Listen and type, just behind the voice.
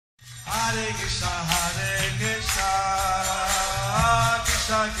Hare Krishna,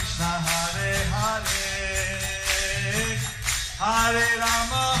 Krishna Krishna, Hare Hare, Hare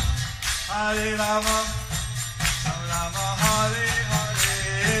Rama, Rama Rama, Hare Hare.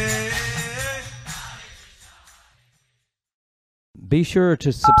 Be sure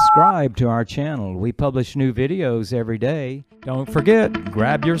to subscribe to our channel. We publish new videos every day. Don't forget,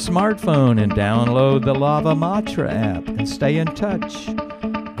 grab your smartphone and download the Lava Matra app and stay in touch.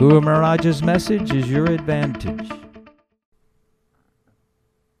 Guru Maharaj's message is your advantage.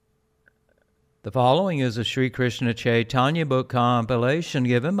 The following is a Sri Krishna Chaitanya book compilation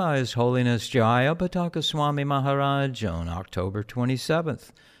given by His Holiness Jayapataka Swami Maharaj on October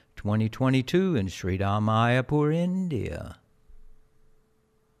 27th, 2022 in Sridhar Mayapur, India.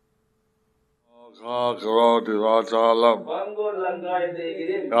 Karoti Vachalam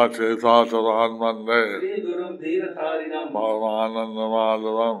Yati Tatarahan Mande Bhavanan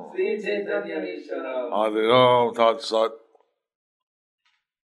Madhavam Adiyam Tat Sat.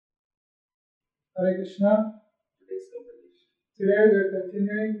 Hare Krishna. Today we are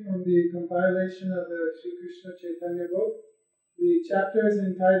continuing from the compilation of the Sri Krishna Chaitanya book. The chapter is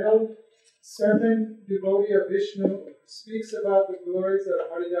entitled Servant Devotee of Vishnu speaks about the glories of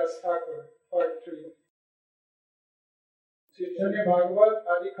Haridas Thakur, Part 3. Chaitanya Bhagavat,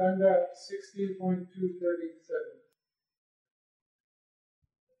 Adikanda 16.237.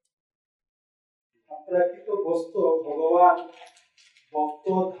 অপ্রাকৃত বস্তু ভগবান ভক্ত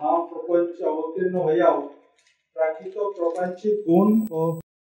ধাম প্রপঞ্চে অবতীর্ণ হইয়াও প্রাকৃত প্রপঞ্চিক গুণ ও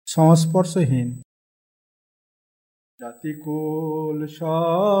সংস্পর্শহীন জাতিকুল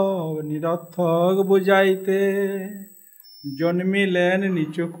সব নিরর্থক বুঝাইতে জন্মিলেন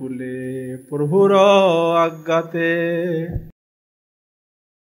নিচ কুলে প্রভুর আজ্ঞাতে.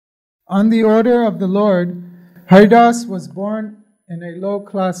 On the order of the Lord, Haridas was born in a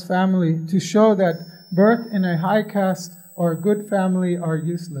low-class family to show that birth in a high caste or good family are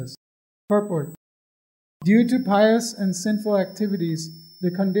useless. Purport. Due to pious and sinful activities,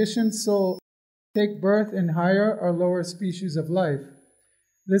 the conditioned soul take birth in higher or lower species of life.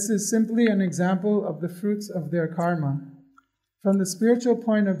 This is simply an example of the fruits of their karma. From the spiritual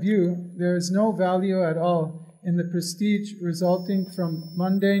point of view, there is no value at all in the prestige resulting from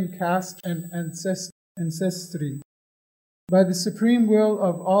mundane caste and ancestry. By the supreme will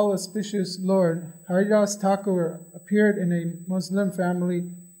of all auspicious Lord, Haridas Thakur appeared in a Muslim family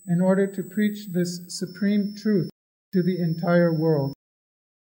in order to preach this supreme truth to the entire world.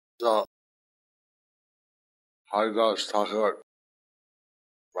 So, Haridas Thakur,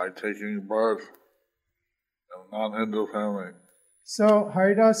 by taking birth in a non-Hindu family. So,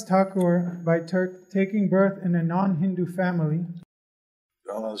 Haridas Thakur, by taking birth in a non-Hindu family,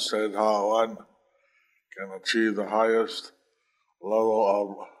 demonstrated how one can achieve the highest level of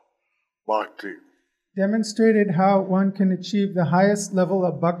bhakti. demonstrated how one can achieve the highest level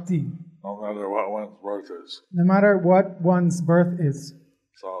of bhakti, No matter what one's birth is. no matter what one's birth is.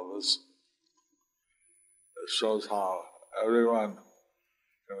 So it shows how everyone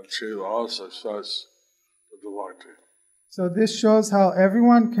can achieve all success with the bhakti. So this shows how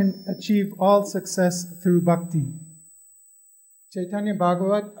everyone can achieve all success through bhakti. Chaitanya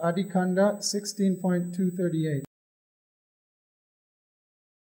Bhagavat, Adikanda 16.238.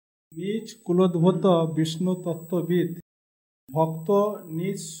 নিজ কুলোদ্ভূত বিষ্ণু তত্ত্ববিদ ভক্ত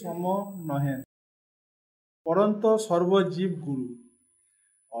নিজ সম নহেন পরন্ত সর্বজীব গুরু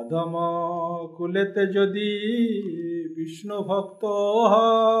অধম কুলেতে যদি বিষ্ণু ভক্ত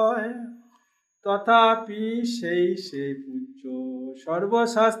হয় তথাপি সেই পূজ্য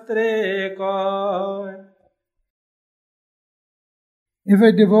সর্বশাস্ত্রে কয়. If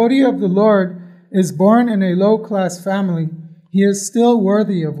a devotee of the Lord is born in a low-class family, he is still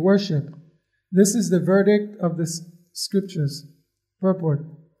worthy of worship. This is the verdict of the scriptures. Purport.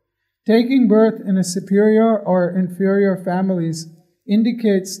 Taking birth in a superior or inferior families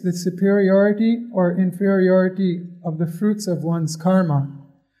indicates the superiority or inferiority of the fruits of one's karma.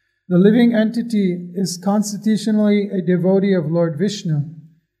 The living entity is constitutionally a devotee of Lord Vishnu,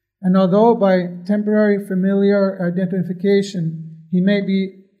 and although by temporary familiar identification he may be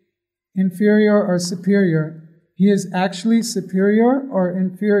inferior or superior, he is actually superior or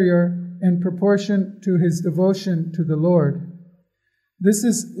inferior in proportion to his devotion to the Lord. This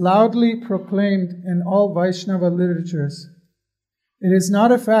is loudly proclaimed in all Vaishnava literatures. It is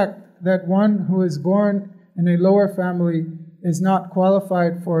not a fact that one who is born in a lower family is not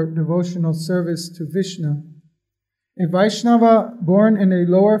qualified for devotional service to Vishnu. A Vaishnava born in a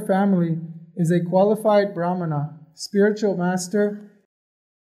lower family is a qualified Brahmana, spiritual master,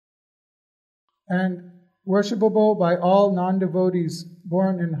 and worshipable by all non-devotees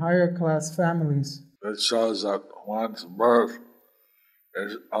born in higher class families. It shows that one's birth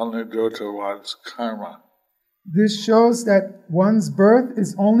is only due to one's karma. This shows that one's birth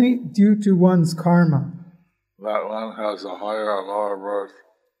is only due to one's karma. That one has a higher or lower birth,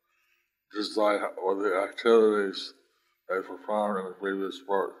 just like with the activities they performed in the previous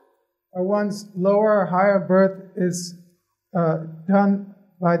birth. One's lower or higher birth is done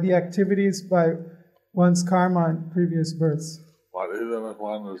by the activities by one's karma in previous births. But even if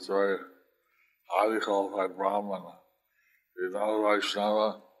one is very highly qualified Brahman, he's not a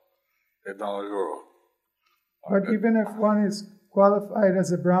Vaishnava, he's not a Guru. But even if one is qualified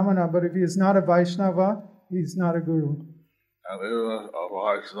as a Brahmana, but if he is not a Vaishnava, he's not a Guru. And even if a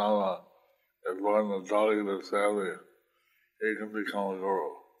Vaishnava is born in a Dalita family, he can become a Guru.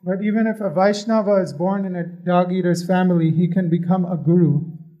 But even if a Vaishnava is born in a dog eater's family, he can become a Guru.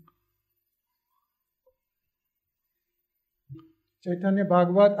 Chaitanya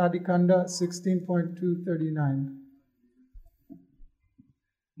Bhagavat Adikanda 16.239.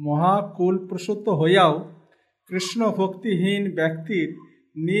 মহাকুল প্রসূত হইয়াও Krishna ভক্তিহীন ব্যক্তির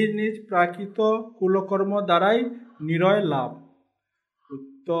নিজ নিজ প্রাকৃত কুলকর্ম দ্বারাই নিরয় লাভ।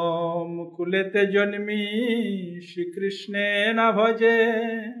 উত্তম কুলেতে জন্মি শ্রীকৃষ্ণে না ভজে,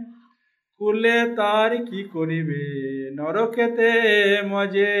 কুলে তার কি করিবে নরকেতে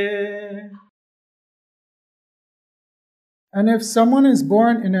মজে। And if someone is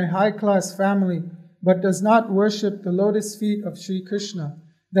born in a high-class family but does not worship the lotus feet of Sri Krishna,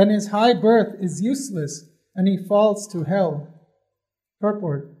 then his high birth is useless and he falls to hell.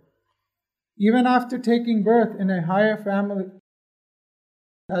 Purport. Even after taking birth in a higher family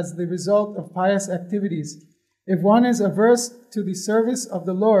as the result of pious activities, if one is averse to the service of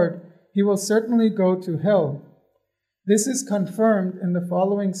the Lord, he will certainly go to hell. This is confirmed in the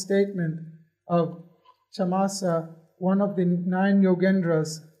following statement of Chamasa, one of the 9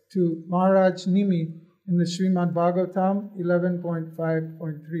 Yogendras, to Maharaj Nimi in the Srimad Bhagavatam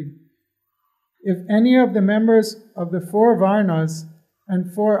 11.5.3. If any of the members of the 4 Varnas and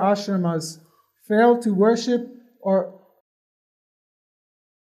 4 ashramas fail to worship or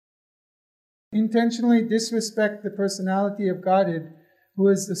intentionally disrespect the personality of Godhead, who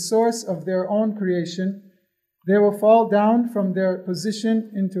is the source of their own creation, they will fall down from their position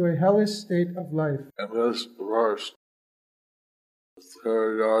into a hellish state of life. In this verse, the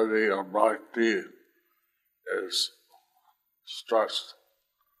superiority of bhakti is stressed.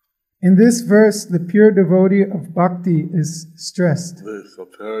 In this verse, the pure devotee of bhakti is stressed. The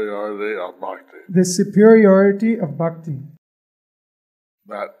superiority of bhakti. The superiority of bhakti.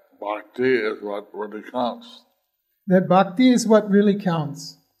 That bhakti is what really counts. That bhakti is what really counts.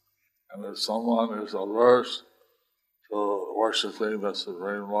 And if someone is averse to worshiping the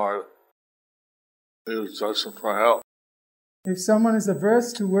Supreme Lord, he is destined for hell. If someone is averse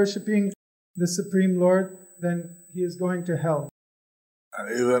to worshiping the Supreme Lord, then he is going to hell. And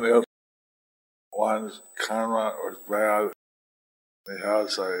even if one's karma is bad, he has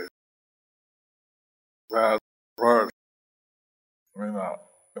a bad birth,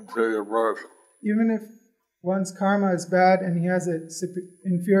 inferior birth. Even if one's karma is bad and he has an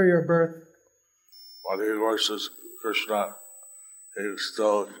inferior birth, but he worships Krishna, he is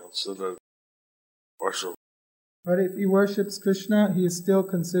still considered worshipable. But if he worships Krishna, he is still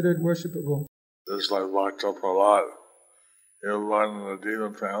considered worshipable. Just like Bhakta Prahlad. He was born in a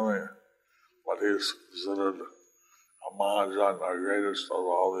demon family, but he is considered a Mahajan, the greatest of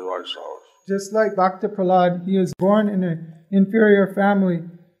all the Vaishnavas. Just like Bhakta Prahlad, he is born in an inferior family,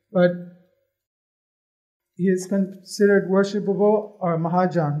 but he is considered worshipable or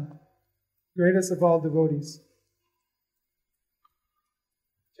Mahajan, greatest of all devotees.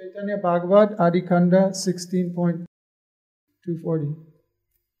 Chaitanya Bhagavat Adikanda 16.240.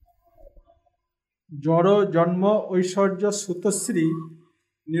 জড় জন্ম ঐশ্বর্য সুতশ্রী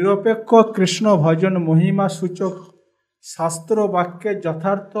নিরপেক্ষ কৃষ্ণ ভজন মহিমা সূচক শাস্ত্র বাক্যের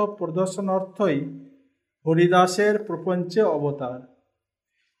যথার্থ প্রদর্শনার্থই হরিদাসের প্রপঞ্চে অবতার।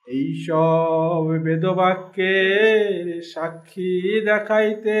 এইসব বেদবাক্যের সাক্ষী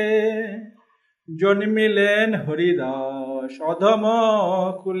দেখাইতে জন্মিলেন হরিদাস অধম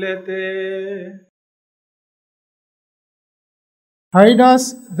কুলেতে। Haridas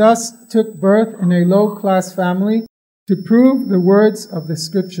thus took birth in a low-class family to prove the words of the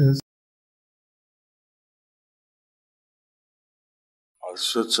scriptures. The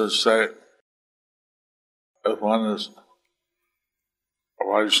scriptures say, if one is a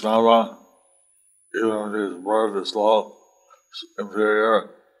Vaishnava, even if his birth is low, inferior,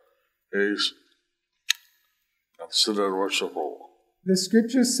 he's considered worshipable. The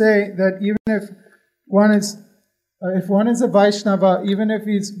scriptures say that even if if one is a Vaishnava, even if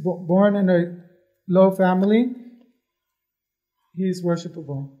he's born in a low family, he is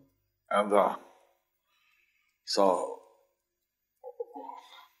worshipable. And so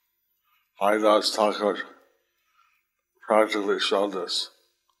Haridas Thakur practically showed this.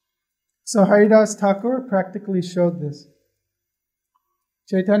 So Haridas Thakur practically showed this.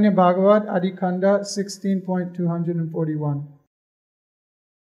 Chaitanya Bhagavat, Adikanda 16.241.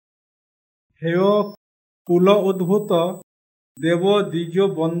 হেয় কুল উদ্ভূত দেব দ্বিজ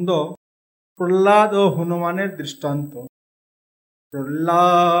বন্দ প্রহ্লাদ ও হনুমানের দৃষ্টান্ত।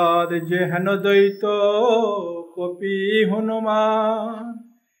 প্রহ্লাদ যে হেন দ্বৈত copy Hanuman,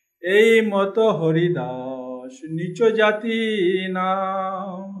 এই মত হরিদাস নিচ জাতি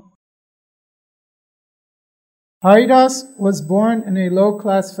নাম। Haridas was born in a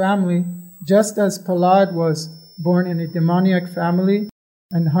low-class family, just as Prahlad was born in a demoniac family,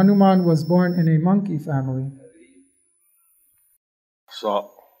 and Hanuman was born in a monkey family. So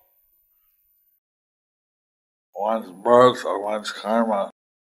one's birth or one's karma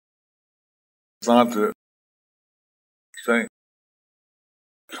is not the thing that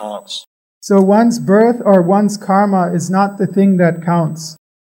counts. So one's birth or one's karma is not the thing that counts.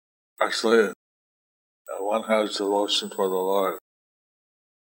 Actually, one has devotion for the Lord.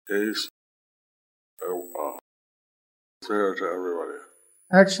 He's superior to everybody.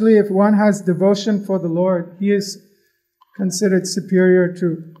 Actually, if one has devotion for the Lord, he is considered superior to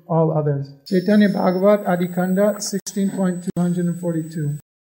all others. Chaitanya Bhagavat, Adikanda 16.242.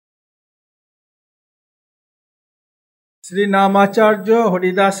 Shri নামাচার্য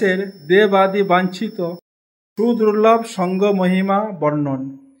হরিদাসের দেবাদি বাঞ্ছিত সুদুর্লভ সঙ্গ মহিমা বর্ণন।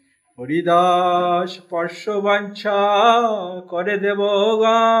 হরিদাস পর্শবাঞ্ছা করে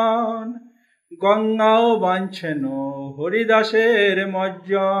Devgn, গঙ্গাও বাঞ্ছেন হরিদাসের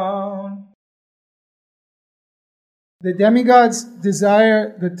মজ্জন। The demigods desire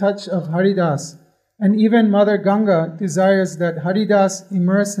the touch of Haridas, and even Mother Ganga desires that Haridas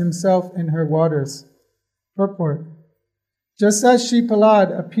immerse himself in her waters. Purport. Just as Shri Prahlad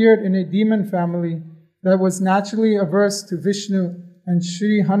appeared in a demon family that was naturally averse to Vishnu, and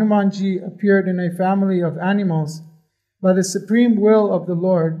Shri Hanumanji appeared in a family of animals, by the supreme will of the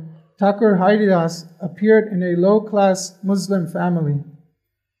Lord, Thakur Haridas appeared in a low-class Muslim family.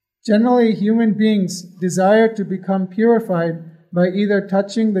 Generally, human beings desire to become purified by either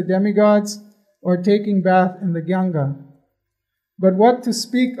touching the demigods or taking bath in the Ganga. But what to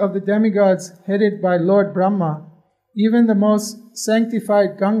speak of the demigods headed by Lord Brahma, even the most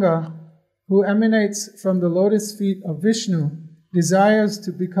sanctified Ganga, who emanates from the lotus feet of Vishnu, desires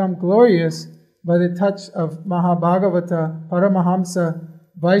to become glorious by the touch of Mahabhagavata Paramahamsa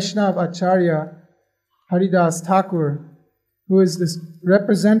Vaishnav Acharya Haridas Thakur, who is the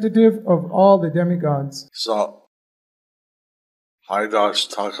representative of all the demigods. So Haridas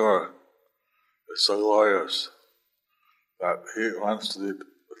Thakur is so glorious that he wants to be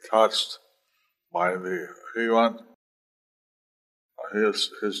touched by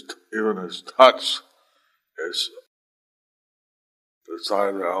even his touch is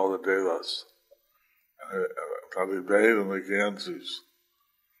desired by all the devas. And that he bathe in the Ganges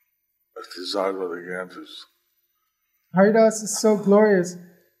is desired by the Ganges. Haridas is so glorious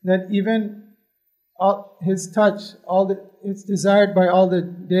that even his touch, it's desired by all the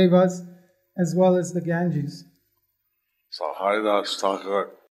devas as well as the Ganges. So Haridas Thakur,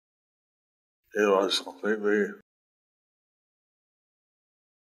 he was completely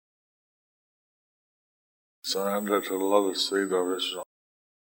surrendered to the lotus feet of Vishnu.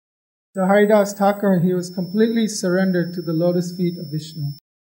 So Haridas Thakur, he was completely surrendered to the lotus feet of Vishnu.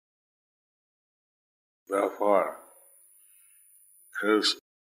 Therefore, his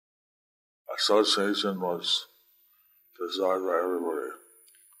association was desired by everybody.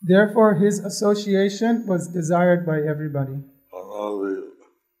 Therefore, his association was desired by everybody. On all the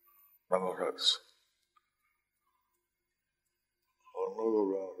benefits.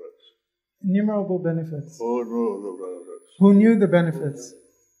 Innumerable benefits. Who knew the benefits? Who knew the benefits?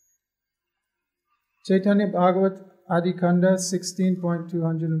 Chaitanya Bhagavat Adikanda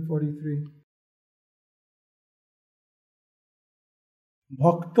 16.243.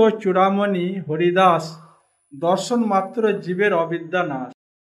 ভক্ত চূড়ামণি হরিদাস দর্শন মাত্র জীবের অবিদ্যা নাশ।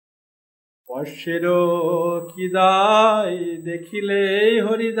 পর্শেরও কি দায় দেখিলেই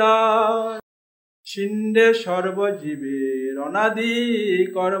হরিদাস, ছিন্ডে সর্বজীবের অনাদি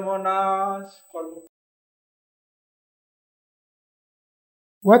কর্মনাশ।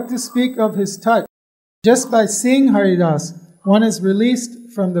 What to speak of his touch? Just by seeing Haridas, one is released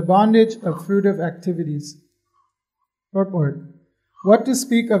from the bondage of fruitive activities. Purport. What to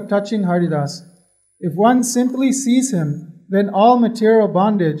speak of touching Haridas? If one simply sees him, then all material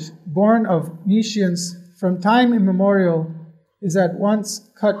bondage, born of nescience from time immemorial, is at once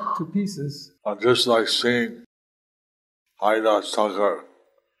cut to pieces. Just like seeing Haridas Thakur,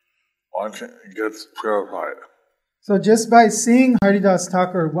 one gets purified. So just by seeing Haridas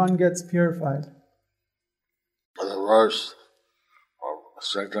Thakur, one gets purified. The verse of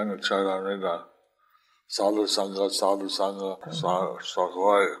Chaitanya Charitamrita, Sadhu Sangha,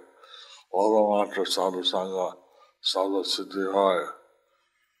 Sakhoi, Matra Sadhu Sangha, Sadhu Siddhi Hoy.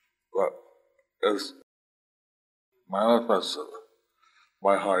 But it's manifested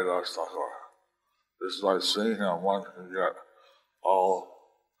by Haridas Thakur. Just by seeing him, one can get all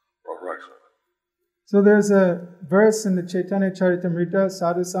perfection. So there's a verse in the Chaitanya Charitamrita,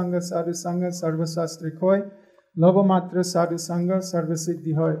 Sadhu Sangha, Sarva Sastri Khoi, Matra Sadhu Sangha, Sarva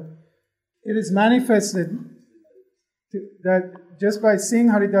Siddhi Hoy. It is manifested that just by seeing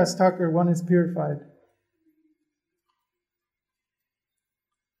Haridas Thakur, one is purified.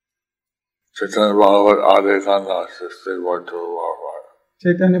 Chaitanya Bhagavat Adikanda 16.245.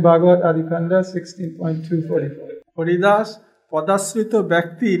 Chaitanya Bhagavat Adikanda 16.244. Haridas পদাশ্রিত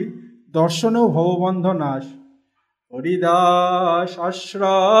ব্যক্তির দর্শন ও ভববন্ধ নাশ। হরিদাস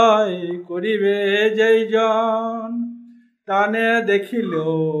আশ্রয় করিবে যেই জন, তানে দেখিল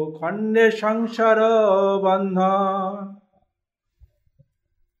খণ্ডে সংসার বন্ধন।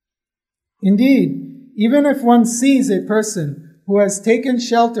 Indeed, even if one sees a person who has taken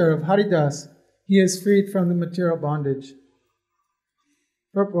shelter of Haridas, he is freed from the material bondage.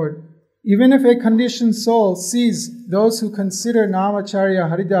 Purport: even if a conditioned soul sees those who consider Namacharya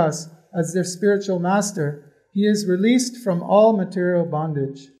Haridas as their spiritual master, he is released from all material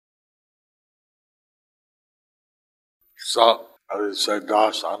bondage. So, I would say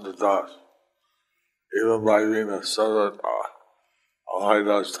Das under Das, even by being a servant of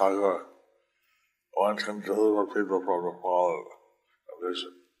Haridas Thakur, one can deliver people from the fallen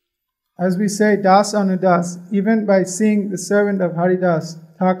condition. As we say, Das Anudas, even by seeing the servant of Haridas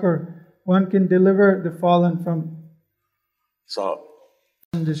Thakur, one can deliver the fallen from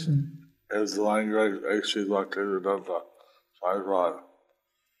condition. Is the language A.C. Bhaktivedanta Swami Prabhupada.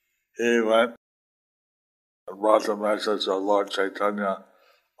 He went and brought the message of Lord Chaitanya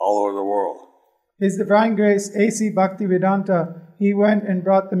all over the world. His Divine Grace A.C. Bhaktivedanta, he went and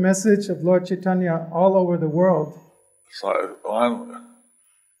brought the message of Lord Chaitanya all over the world. So if one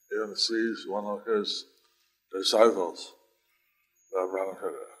even sees one of his disciples, they're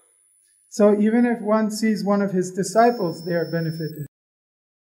benefited. So even if one sees one of his disciples, they are benefited.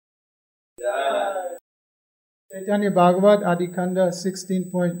 Chaitanya Bhagavat Adikanda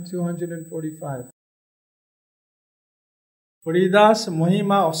 16.245. Haridas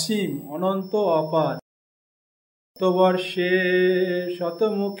মহিমা অসীম অনন্ত অপার, শতবর্ষে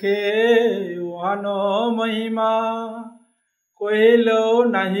শতমুখে ওহান মহিমা, কহিলেও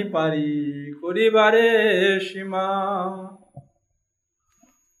নাহি পারি করিবারে সীমা।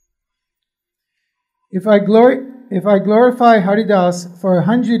 If I glorify Haridas for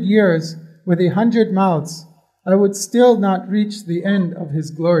 100 years with 100 mouths, I would still not reach the end of his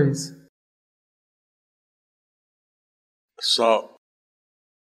glories. So,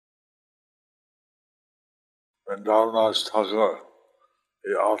 when Damdas Thakur,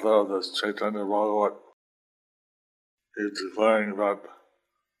 the author of this Chaitanya Bhagavat, is declaring that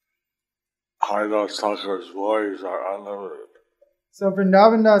Haridas Thakur's glories are unlimited. So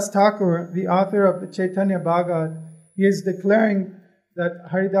Vrindavan Das Thakur, the author of the Chaitanya Bhagavat, he is declaring that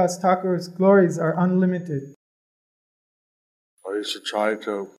Haridas Thakur's glories are unlimited. So you should try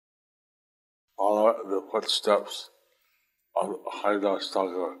to follow the footsteps of Haridas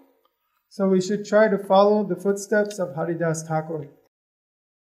Thakur. So we should try to follow the footsteps of Haridas Thakur.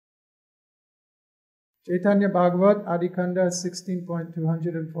 Chaitanya Bhagavat Adikanda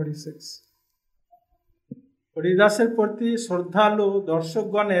 16.246. হরিদাসের প্রতি শ্রদ্ধালু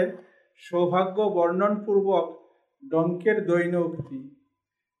দর্শকগণের সৌভাগ্য বর্ণনপূর্বক ডঙ্কের দৈন উক্তি।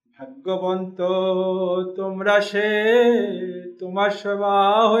 ভাগ্যবন্ত তোমরা সে তোমার সেবা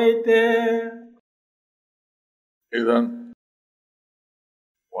হইতে। Even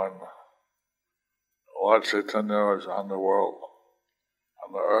when Lord Chaitanya was on the world, on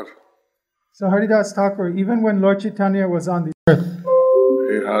the earth, So Haridas Thakur, even when Lord Chaitanya was on the earth,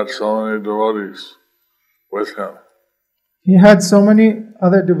 he had so many devotees with him. he had so many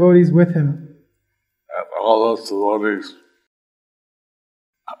other devotees with him. And all those devotees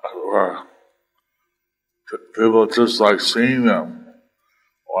were people just like seeing them.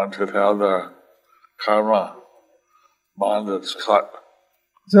 One could have their karma bondage cut.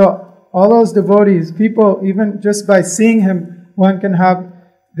 So all those devotees, people, even just by seeing him, one can have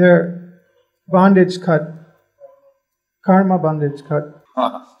their bondage cut. Karma bondage cut.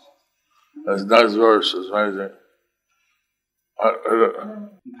 This next verse is amazing.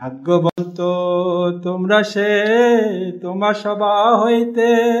 ভাগ্যবন্ত তোমরা সে তোমা সভা হইতে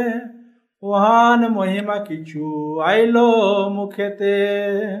ওহান মহিমা কিছু আইলো মুখেতে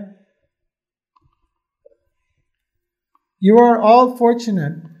You are all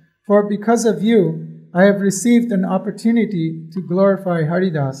fortunate, for because of you, I have received an opportunity to glorify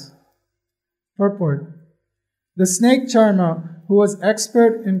Haridas. Purport. The snake charmer, who was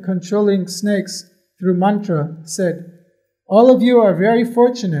expert in controlling snakes through mantra, said, "All of you are very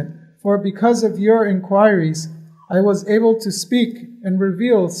fortunate, for because of your inquiries, I was able to speak and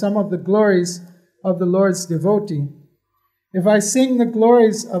reveal some of the glories of the Lord's devotee. If I sing the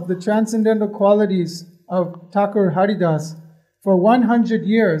glories of the transcendental qualities of Thakur Haridas for 100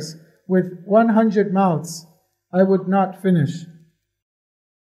 years with 100 mouths, I would not finish."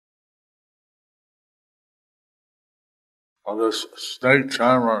 On this snake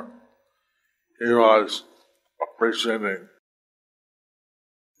charmer, he was appreciating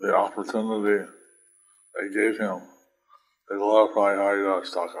the opportunity they gave him to glorify Haridas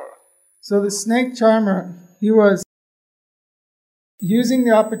Thakur. So the snake charmer, he was using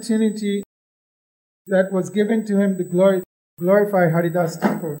the opportunity that was given to him to glorify Haridas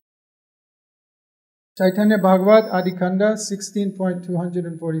Thakur. Chaitanya Bhagavat Adikanda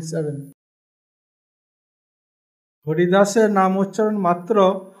 16.247. হরিদাসের নাম উচ্চারণ মাত্র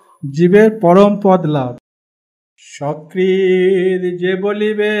জীবের পরম পদ লাভ সক্রিয় যে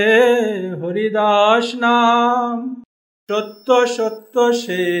বলিবে হরিদাস নাম সত্য সত্য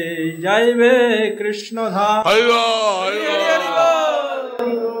সে যাইবে কৃষ্ণ ধাম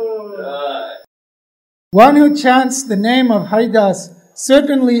One who chants the name of Haridas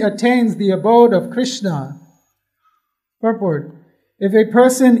certainly attains the abode of Krishna. Purport. If a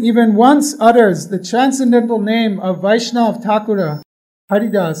person even once utters the transcendental name of Vaishnav Thakura,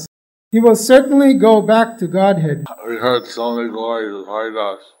 Haridas, he will certainly go back to Godhead. We heard so many glories of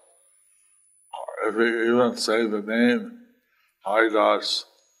Haridas. If we even say the name Haridas,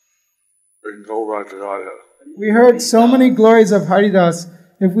 we can go back to Godhead. We heard so many glories of Haridas.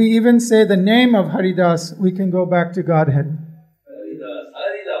 If we even say the name of Haridas, we can go back to Godhead.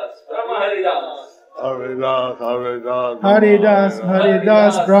 Haridas, Haridas, Haridas,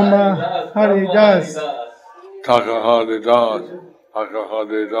 Haridas, Brahma, Haridas. Thakur Haridas, Thakur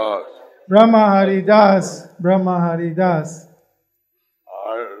Haridas. Brahma Haridas, Brahma Haridas.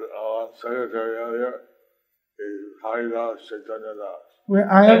 Our secretary out here is Haridas Chaitanya Das.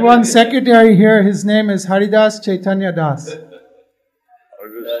 I have one secretary here. His name is Haridas Chaitanya Das. I just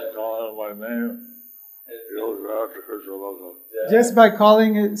call him by name. He goes back to Krishna Loka. Just by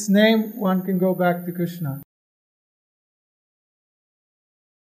calling his name, one can go back to Krishna.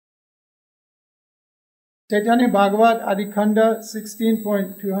 Chaitanya Bhagavat Adikanda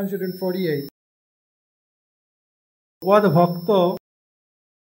 16.248. ভগবদ ভক্ত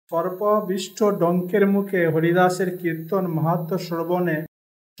সর্পবিষ্ট ডঙ্কের মুখে হরিদাসের কীর্তন মাহাত্ম্য শ্রবণে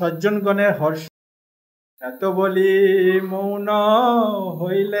সজ্জনগণের হর্ষ এত বলি মৌন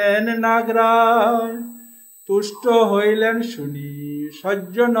হইলেন নাগরাজ তুষ্ট হইলেন শুনি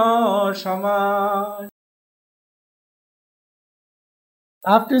সজ্জন সমাজ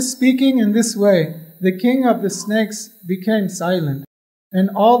After speaking in this way, the king of the snakes became silent, and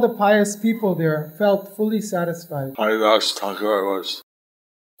all the pious people there felt fully satisfied. Haridas Thakur was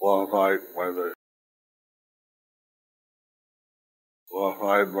glorified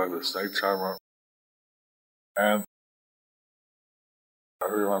by the snake charmer, and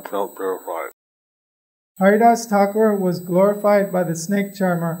everyone felt purified. Haridas Thakur was glorified by the snake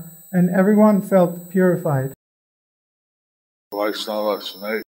charmer, and everyone felt purified. Vaishnava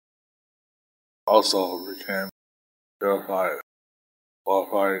snake also became purified,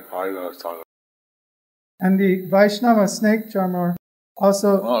 glorifying Haridas Thakur. And the Vaishnava snake charmer also.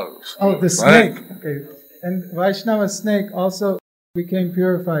 No, The snake. Okay. And Vaishnava snake also became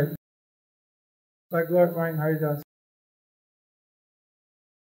purified by glorifying Haridas.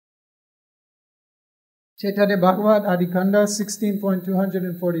 Chaitanya Bhagavat Adikanda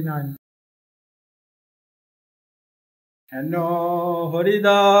 16.249. হেন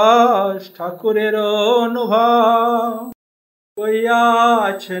হরিদাস ঠাকুরের অনুভব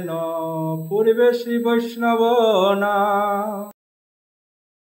কইয়াছেন পূর্বে শ্রী বৈষ্ণব না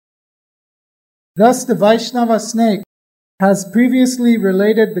Thus the Vaishnava snake has previously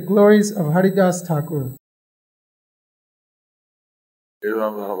related the glories of Haridas Thakur.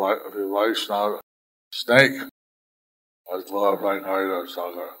 Even the Vaishnava snake was glorifying Haridas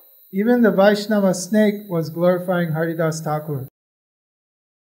Thakur. Even the Vaishnava snake was glorifying Haridas Thakur.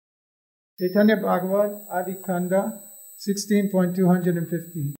 Chaitanya Bhagavat Adi Kanda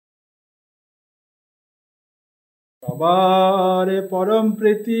 16.250 সবারে পরম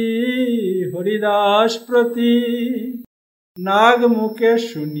প্রীতি হরিদাস প্রতি নাগ মুখে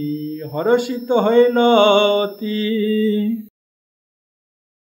শুনি হরষিত হইল অতি।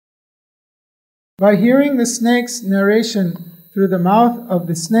 By hearing the snake's narration through the mouth of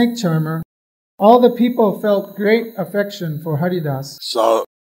the snake charmer, all the people felt great affection for Haridas. So,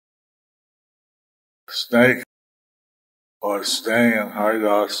 the snake was staying in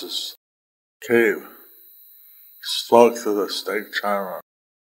Haridas's cave, spoke to the snake charmer,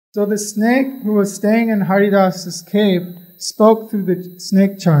 So the snake who was staying in Haridas's cave spoke through the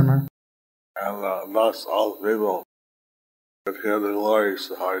snake charmer, and thus all the people could hear the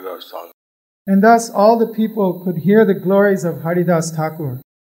glories of Haridas Thakur. and thus all the people could hear the glories of Haridas Thakur.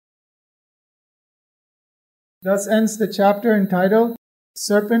 Thus ends the chapter entitled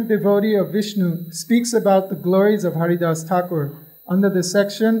Serpent Devotee of Vishnu speaks about the glories of Haridas Thakur. Under the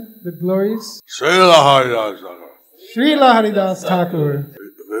section, the glories, Srila Haridas Thakur. Srila Haridas Thakur.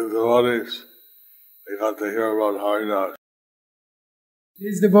 The devotees, they got to hear about Haridas.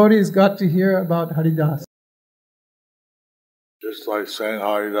 These devotees got to hear about Haridas. Just like saying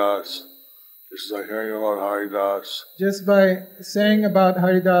Haridas, just like hearing about Haridas, Just by saying about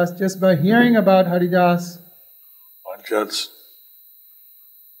Haridas, just by hearing about Haridas, one gets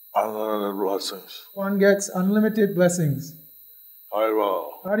unlimited blessings. one gets unlimited blessings. Haribo.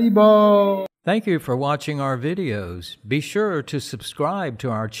 Haribo! Thank you for watching our videos. Be sure to subscribe to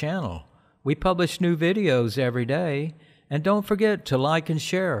our channel. We publish new videos every day. And don't forget to like and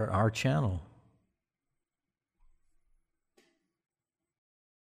share our channel.